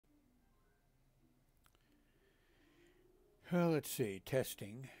Well, let's see,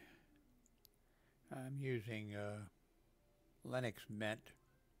 testing. I'm using Linux Mint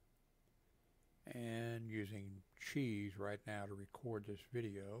and using Cheese right now to record this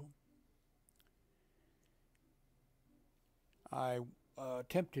video. I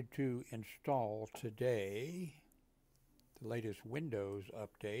attempted to install today the latest Windows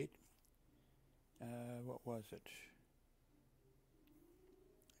update. What was it?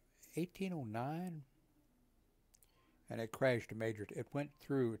 1809? And it crashed a major. It went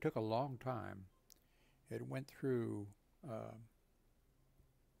through. It took a long time. It went through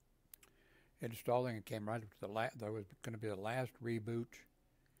installing. It came right up to the there was going to be the last reboot,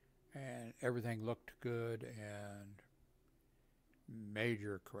 and everything looked good. And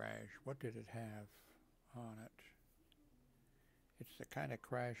major crash. What did it have on it? It's the kind of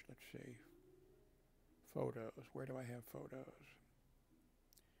crash. Let's see. Photos. Where do I have photos?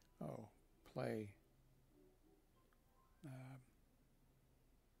 Oh, play.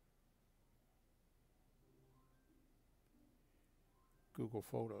 Google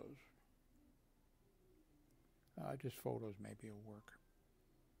Photos. Just photos maybe will work.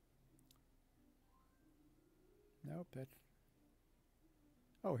 Nope, that's...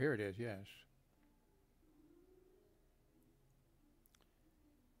 Oh, here it is, yes.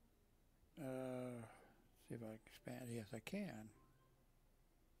 See if I expand. Yes, I can.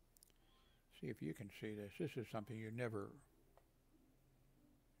 See if you can see this. This is something you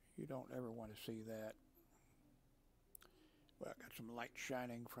don't ever want to see that. Well, I got some light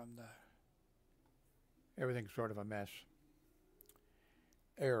shining from the... Everything's sort of a mess.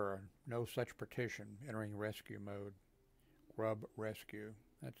 Error. No such partition. Entering rescue mode. Grub rescue.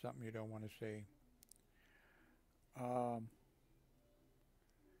 That's something you don't want to see.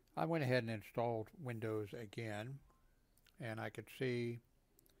 I went ahead and installed Windows again, and I could see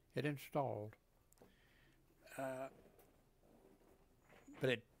it installed.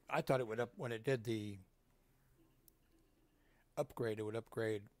 But I thought it would when it did the upgrade, it would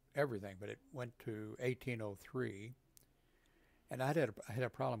upgrade everything, but it went to 1803. And I had a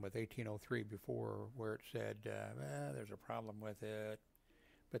problem with 1803 before, where it said, there's a problem with it.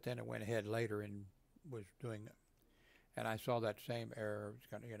 But then it went ahead later and was doing it. And I saw that same error. It's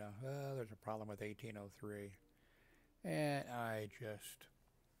kind of, there's a problem with 1803. And I just...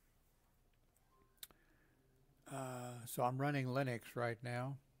 so I'm running Linux right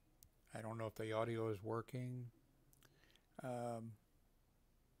now. I don't know if the audio is working.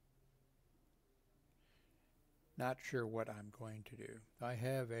 Not sure what I'm going to do. I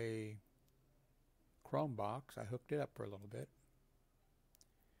have a Chrome box. I hooked it up for a little bit.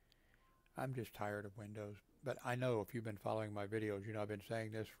 I'm just tired of Windows. But I know if you've been following my videos, you know I've been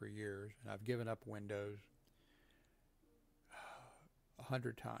saying this for years, and I've given up Windows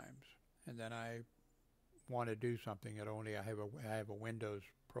 100 times. And then I want to do something that only I have a Windows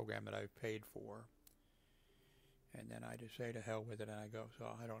program that I've paid for. And then I just say to hell with it, and I go. So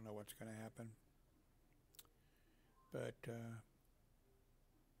I don't know what's going to happen. But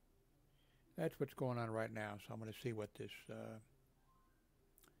that's what's going on right now. So I'm going to see what this...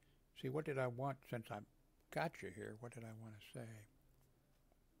 see, what did I want since I got you here? What did I want to say?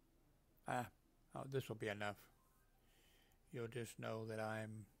 Oh, this will be enough. You'll just know that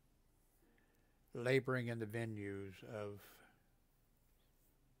I'm laboring in the venues of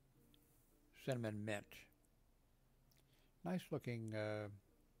cinnamon mint. Nice looking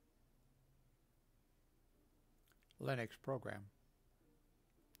Linux program.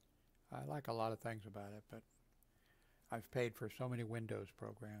 I like a lot of things about it, but I've paid for so many Windows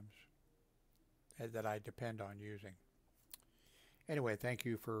programs that I depend on using. Anyway, thank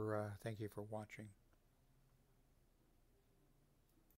you for watching.